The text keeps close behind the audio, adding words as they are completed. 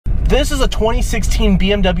This is a 2016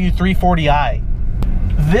 BMW 340i.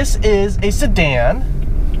 This is a sedan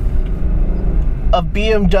of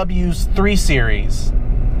BMW's 3 Series.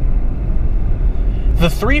 The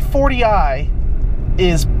 340i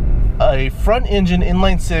is a front-engine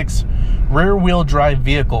inline-6 rear-wheel drive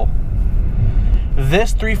vehicle.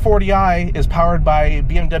 This 340i is powered by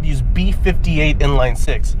BMW's B58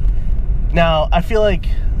 inline-6. Now, I feel like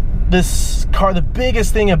this car, the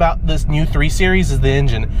biggest thing about this new 3 Series is the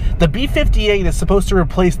engine. The B58 is supposed to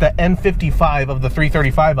replace the N55 of the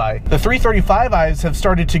 335i. The 335i's have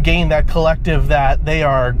started to gain that collective that they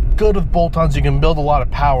are good with bolt-ons. You can build a lot of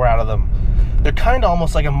power out of them. They're kind of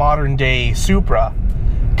almost like a modern day Supra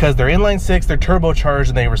because they're inline-6, they're turbocharged,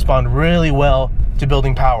 and they respond really well to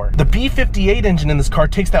building power. The B58 engine in this car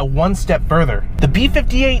takes that one step further. The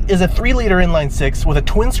B58 is a 3-liter inline-6 with a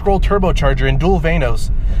twin-scroll turbocharger and dual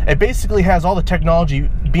vanos. It basically has all the technology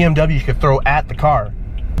BMW could throw at the car.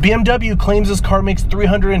 BMW claims this car makes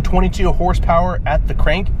 322 horsepower at the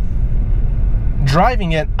crank.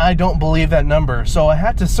 Driving it, I don't believe that number, so I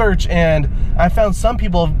had to search, and I found some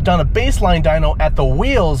people have done a baseline dyno at the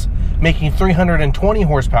wheels making 320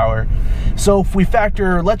 horsepower. So if we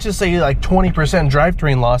factor, let's just say like 20%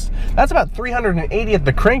 drivetrain loss, that's about 380 at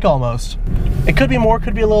the crank almost. It could be more,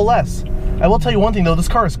 could be a little less. I will tell you one thing though, this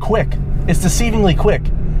car is quick. It's deceivingly quick.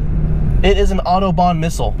 It is an Autobahn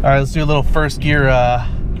missile. All right, let's do a little first gear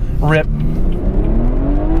rip.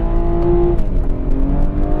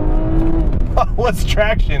 What's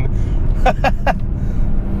traction?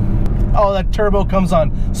 Oh, that turbo comes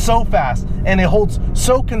on so fast and it holds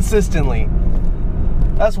so consistently.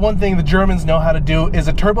 That's one thing the Germans know how to do, is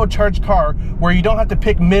a turbocharged car where you don't have to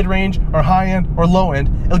pick mid-range or high-end or low-end.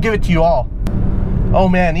 It'll give it to you all. Oh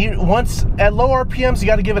man, once at low RPMs, you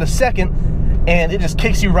got to give it a second and it just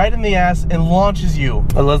kicks you right in the ass and launches you.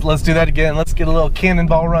 Let's do that again. Let's get a little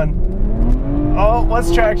cannonball run. Oh,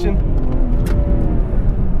 what's traction?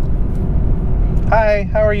 Hi,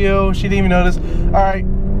 how are you? She didn't even notice. All right.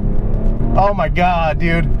 Oh my God,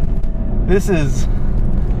 dude. This is...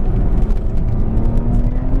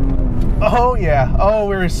 Oh yeah. Oh,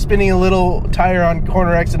 we're spinning a little tire on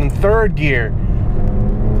corner exit in 3rd gear.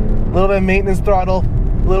 A little bit of maintenance throttle.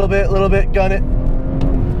 A little bit, gun it.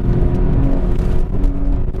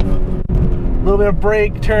 A little bit of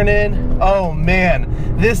brake, turn in. Oh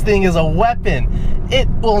man, this thing is a weapon. It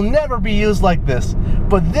will never be used like this.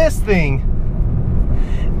 But this thing...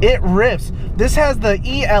 it rips. This has the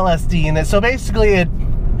ELSD in it, so basically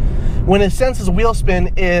when it senses wheel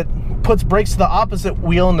spin, it puts brakes to the opposite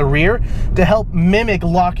wheel in the rear to help mimic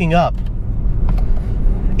locking up.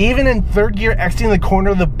 Even in 3rd gear, exiting the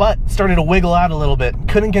corner, the butt started to wiggle out a little bit.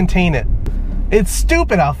 Couldn't contain it. It's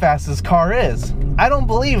stupid how fast this car is. I don't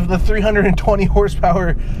believe the 320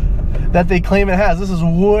 horsepower that they claim it has. This is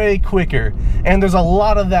way quicker. And there's a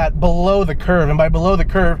lot of that below the curve. And by below the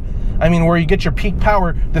curve, I mean where you get your peak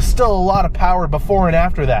power. There's still a lot of power before and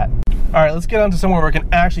after that. All right, let's get on to somewhere where we can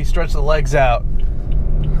actually stretch the legs out.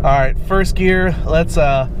 All right, 1st gear, let's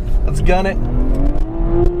gun it.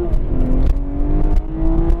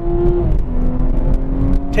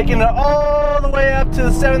 Taking it all the way up to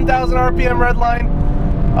the 7,000 RPM red line.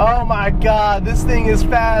 Oh my God, this thing is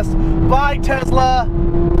fast. Bye, Tesla.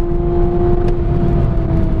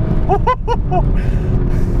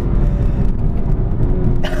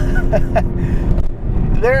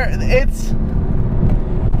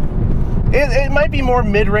 It might be more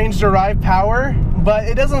mid-range derived power, but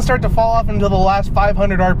it doesn't start to fall off until the last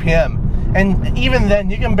 500 RPM. And even then,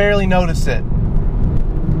 you can barely notice it.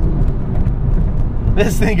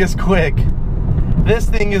 This thing is quick. This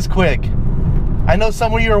thing is quick. I know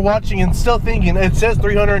some of you are watching and still thinking, it says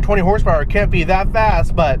 320 horsepower, it can't be that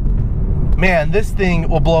fast, but man, this thing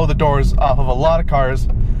will blow the doors off of a lot of cars,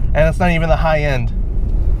 and it's not even the high end.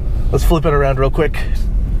 Let's flip it around real quick.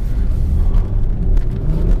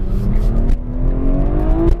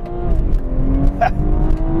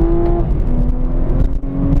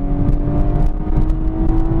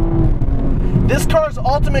 This car's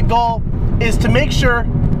ultimate goal is to make sure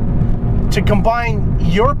to combine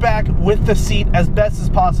your back with the seat as best as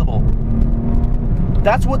possible.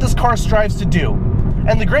 That's what this car strives to do.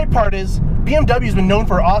 And the great part is, BMW's been known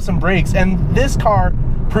for awesome brakes, and this car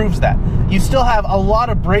proves that. You still have a lot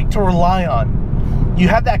of brake to rely on. You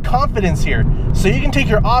have that confidence here, so you can take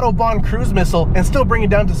your Autobahn cruise missile and still bring it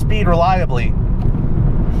down to speed reliably.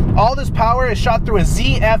 All this power is shot through a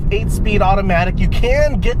ZF 8-speed automatic. You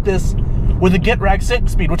can get this with a GetRag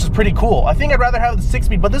 6-speed, which is pretty cool. I think I'd rather have the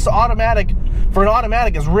 6-speed, but this automatic, for an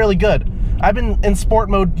automatic, is really good. I've been in sport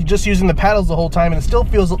mode just using the paddles the whole time, and it still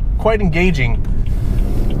feels quite engaging.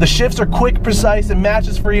 The shifts are quick, precise, and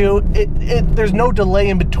matches for you. There's no delay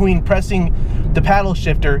in between pressing the paddle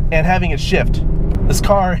shifter and having it shift. This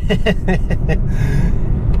car,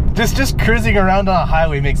 just cruising around on a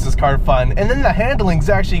highway makes this car fun. And then the handling's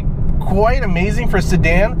actually quite amazing for a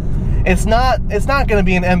sedan. It's not going to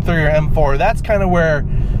be an M3 or M4. That's kind of where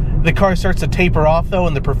the car starts to taper off, though,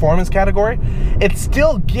 in the performance category. It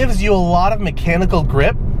still gives you a lot of mechanical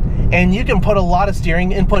grip, and you can put a lot of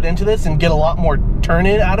steering input into this and get a lot more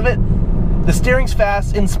turn-in out of it. The steering's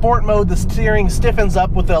fast. In sport mode, the steering stiffens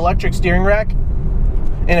up with the electric steering rack,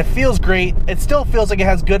 and it feels great. It still feels like it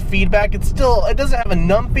has good feedback. It doesn't have a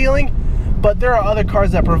numb feeling, but there are other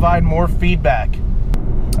cars that provide more feedback.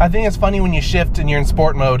 I think it's funny when you shift and you're in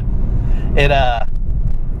sport mode,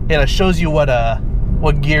 it shows you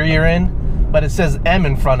what gear you're in, but it says M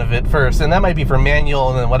in front of it first, and that might be for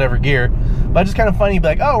manual and then whatever gear. But it's just kind of funny to be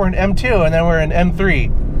like, oh, we're in M2 and then we're in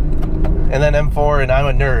M3 and then M4, and I'm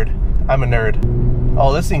a nerd.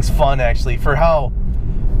 Oh, this thing's fun, actually, for how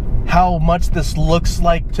much this looks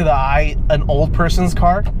like to the eye an old person's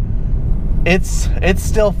car. It's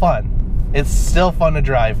still fun. It's still fun to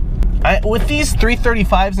drive. With these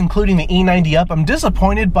 335s, including the E90 up, I'm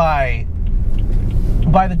disappointed by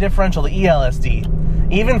the differential, the ELSD.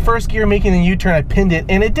 Even first gear making the U-turn, I pinned it,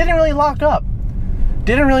 and it didn't really lock up.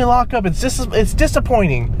 It's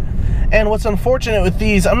disappointing. And what's unfortunate with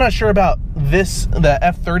these, I'm not sure about the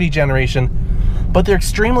F30 generation, but they're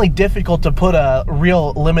extremely difficult to put a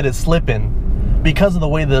real limited slip in because of the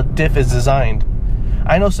way the diff is designed.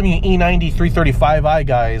 I know some of you E90 335i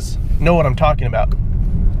guys know what I'm talking about.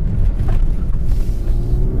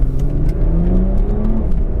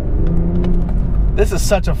 This is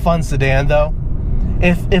such a fun sedan, though.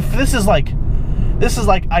 If this is like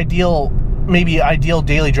maybe ideal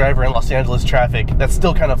daily driver in Los Angeles traffic, that's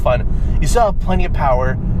still kind of fun. You still have plenty of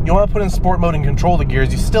power. You want to put in sport mode and control the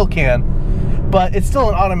gears, you still can, but it's still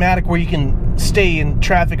an automatic where you can stay in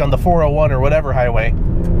traffic on the 401 or whatever highway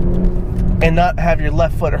and not have your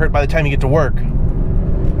left foot hurt by the time you get to work.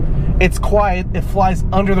 It's quiet. It flies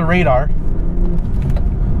under the radar.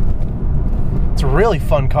 It's a really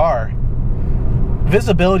fun car.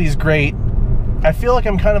 Visibility is great. I feel like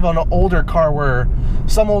I'm kind of on an older car where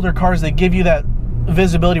some older cars, they give you that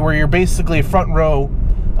visibility where you're basically front row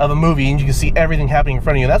of a movie and you can see everything happening in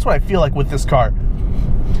front of you. That's what I feel like with this car.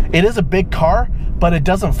 It is a big car, but it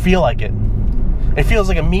doesn't feel like it. It feels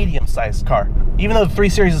like a medium-sized car. Even though the 3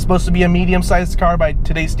 Series is supposed to be a medium-sized car by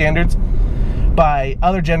today's standards, by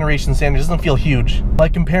other generation standards, it doesn't feel huge.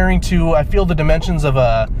 Like comparing to, I feel the dimensions of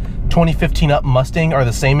a 2015 up Mustang are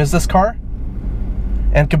the same as this car.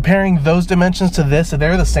 And comparing those dimensions to this, if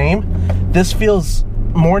they're the same, this feels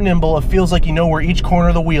more nimble. It feels like you know where each corner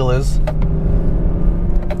of the wheel is.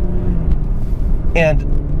 And,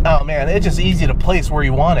 oh man, it's just easy to place where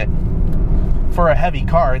you want it for a heavy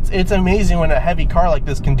car. It's amazing when a heavy car like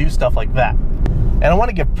this can do stuff like that. And I want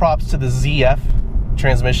to give props to the ZF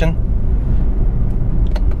transmission.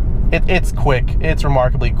 It's quick. It's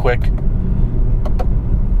remarkably quick.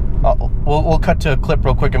 We'll cut to a clip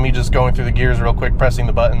real quick of me just going through the gears real quick, pressing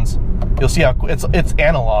the buttons. You'll see how it's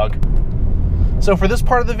analog. So for this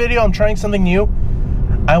part of the video, I'm trying something new.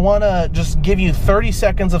 I want to just give you 30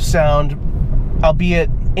 seconds of sound,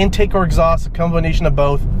 albeit intake or exhaust, a combination of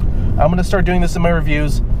both. I'm going to start doing this in my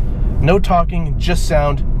reviews. No talking, just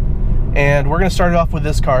sound. And we're going to start it off with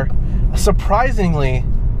this car. Surprisingly,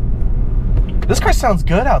 this car sounds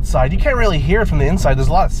good outside. You can't really hear it from the inside. There's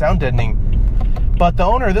a lot of sound deadening. But the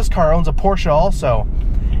owner of this car owns a Porsche also.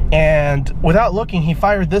 And without looking, he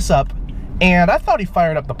fired this up. And I thought he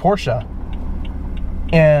fired up the Porsche.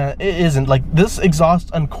 And it isn't. Like, this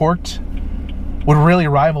exhaust uncorked would really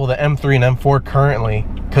rival the M3 and M4 currently.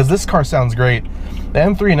 Because this car sounds great. The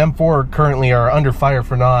M3 and M4 currently are under fire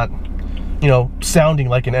for not, you know, sounding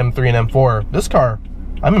like an M3 and M4. This car,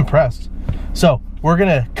 I'm impressed. So, we're going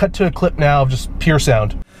to cut to a clip now of just pure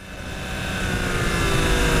sound.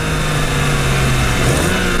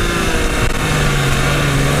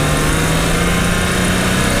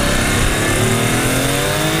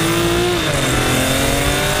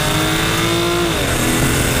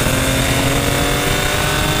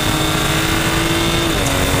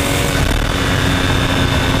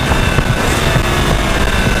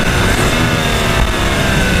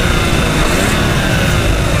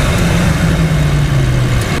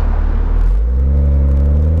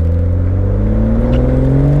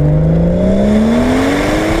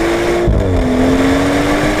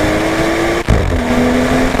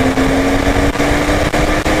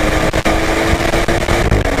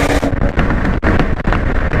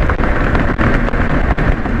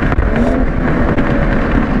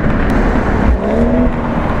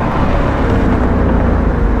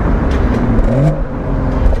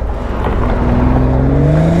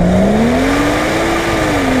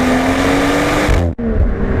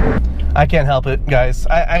 can't help it, guys.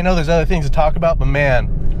 I know there's other things to talk about, but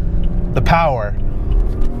man, the power.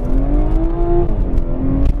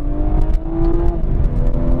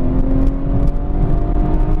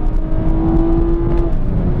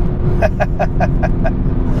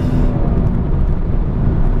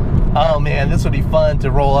 Oh man, this would be fun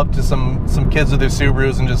to roll up to some kids with their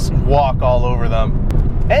Subarus and just walk all over them.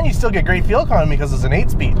 And you still get great fuel economy because it's an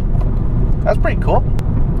 8-speed. That's pretty cool.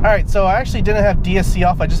 Alright, so I actually didn't have DSC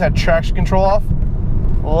off, I just had traction control off.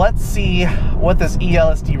 Let's see what this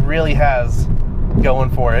ELSD really has going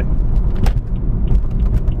for it.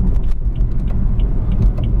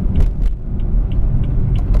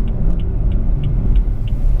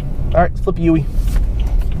 Alright, let's flip a UE.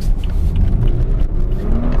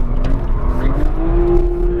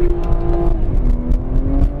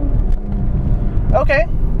 Okay,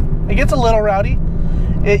 it gets a little rowdy.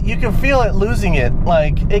 You can feel it losing it.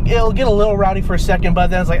 Like, it'll get a little rowdy for a second,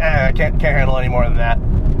 but then it's like, I can't handle any more than that.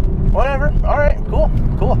 Whatever. Alright, cool.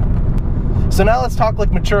 So now let's talk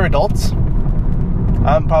like mature adults.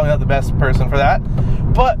 I'm probably not the best person for that.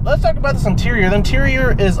 But let's talk about this interior. The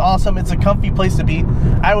interior is awesome. It's a comfy place to be.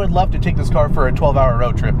 I would love to take this car for a 12-hour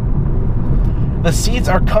road trip. The seats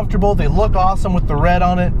are comfortable. They look awesome with the red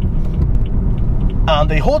on it.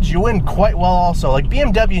 They hold you in quite well also. Like,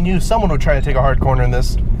 BMW knew someone would try to take a hard corner in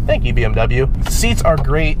this. Thank you, BMW. Seats are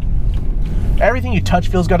great. Everything you touch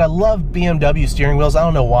feels good. I love BMW steering wheels. I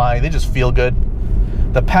don't know why. They just feel good.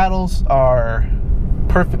 The paddles are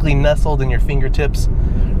perfectly nestled in your fingertips,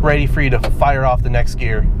 ready for you to fire off the next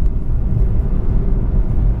gear.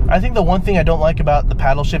 I think the one thing I don't like about the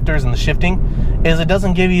paddle shifters and the shifting is it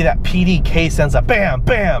doesn't give you that PDK sense of bam,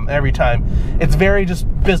 bam every time. It's very just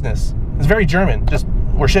business. It's very German. Just,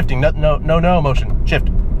 we're shifting. No motion. Shift.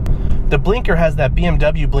 The blinker has that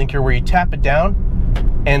BMW blinker where you tap it down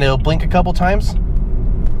and it'll blink a couple times.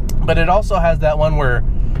 But it also has that one where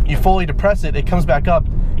you fully depress it, it comes back up,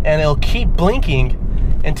 and it'll keep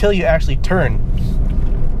blinking until you actually turn.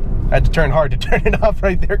 I had to turn hard to turn it off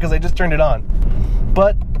right there because I just turned it on.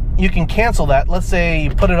 But you can cancel that. Let's say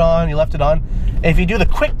you put it on, you left it on. If you do the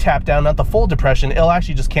quick tap down, not the full depression, it'll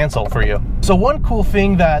actually just cancel for you. So one cool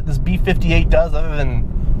thing that this B58 does, other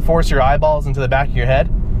than force your eyeballs into the back of your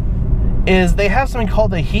head, is they have something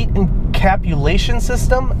called the heat encapsulation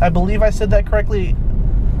system. I believe I said that correctly.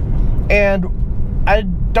 And I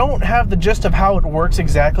don't have the gist of how it works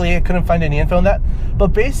exactly. I couldn't find any info on that. But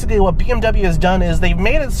basically what BMW has done is they've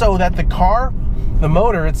made it so that the car, the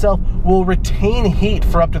motor itself, will retain heat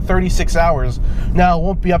for up to 36 hours. Now, it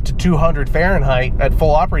won't be up to 200 Fahrenheit at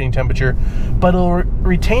full operating temperature, but it'll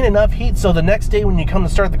retain enough heat so the next day when you come to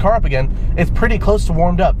start the car up again, it's pretty close to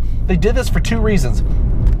warmed up. They did this for two reasons.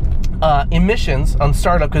 Emissions on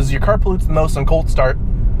startup, because your car pollutes the most on cold start,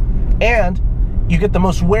 and you get the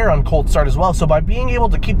most wear on cold start as well. So by being able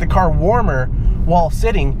to keep the car warmer while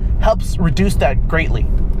sitting helps reduce that greatly.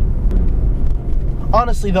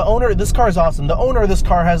 Honestly, the owner, this car is awesome. The owner of this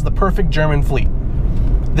car has the perfect German fleet.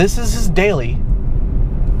 This is his daily,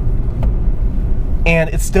 and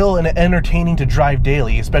it's still entertaining to drive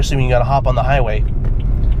daily, especially when you gotta hop on the highway.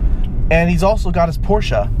 And he's also got his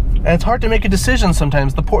Porsche, and it's hard to make a decision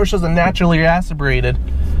sometimes. The Porsche is a naturally aspirated,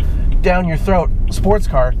 down your throat sports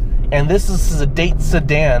car, and this is a date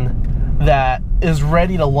sedan that is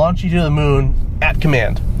ready to launch you to the moon at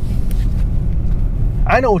command.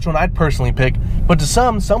 I know which one I'd personally pick, but to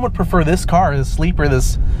some would prefer this car, this sleeper,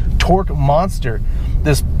 this torque monster,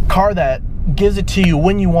 this car that gives it to you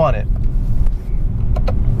when you want it.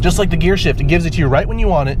 Just like the gear shift, it gives it to you right when you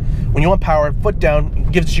want it. When you want power, foot down,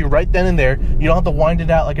 it gives it to you right then and there. You don't have to wind it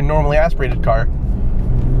out like a normally aspirated car.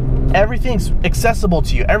 Everything's accessible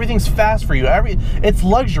to you. Everything's fast for you. It's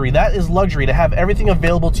luxury. That is luxury, to have everything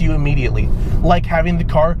available to you immediately. Like having the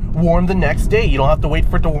car warm the next day. You don't have to wait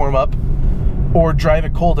for it to warm up or drive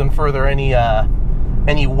it cold and further any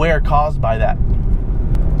wear caused by that.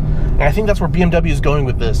 And I think that's where BMW is going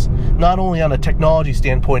with this. Not only on a technology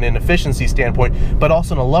standpoint and efficiency standpoint, but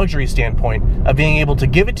also on a luxury standpoint of being able to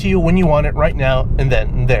give it to you when you want it right now and then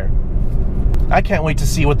and there. I can't wait to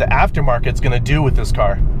see what the aftermarket's going to do with this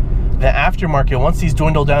car. The aftermarket, once these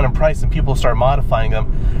dwindle down in price and people start modifying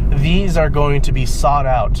them, these are going to be sought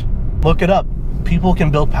out. Look it up. People can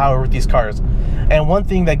build power with these cars. And one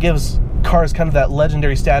thing that gives cars kind of that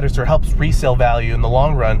legendary status or helps resale value in the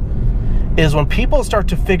long run is when people start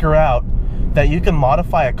to figure out that you can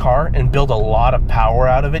modify a car and build a lot of power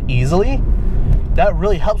out of it easily. That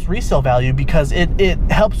really helps resale value because it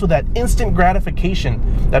helps with that instant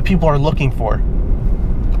gratification that people are looking for.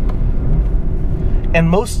 And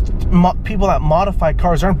most people that modify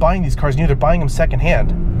cars aren't buying these cars new, they're buying them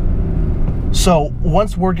secondhand. So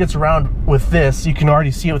once word gets around with this, you can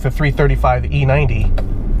already see it with the 335 E90.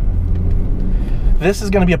 This is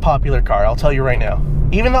going to be a popular car, I'll tell you right now.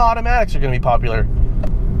 Even the automatics are going to be popular.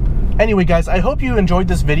 Anyway, guys, I hope you enjoyed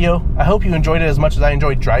this video. I hope you enjoyed it as much as I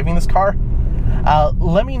enjoyed driving this car.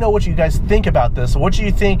 Let me know what you guys think about this. What do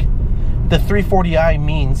you think the 340i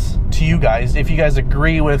means to you guys? If you guys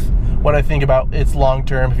agree with what I think about its long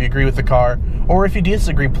term, if you agree with the car, or if you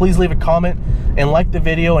disagree, please leave a comment and like the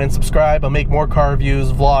video and subscribe. I'll make more car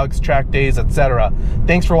reviews, vlogs, track days, etc.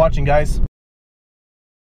 Thanks for watching, guys.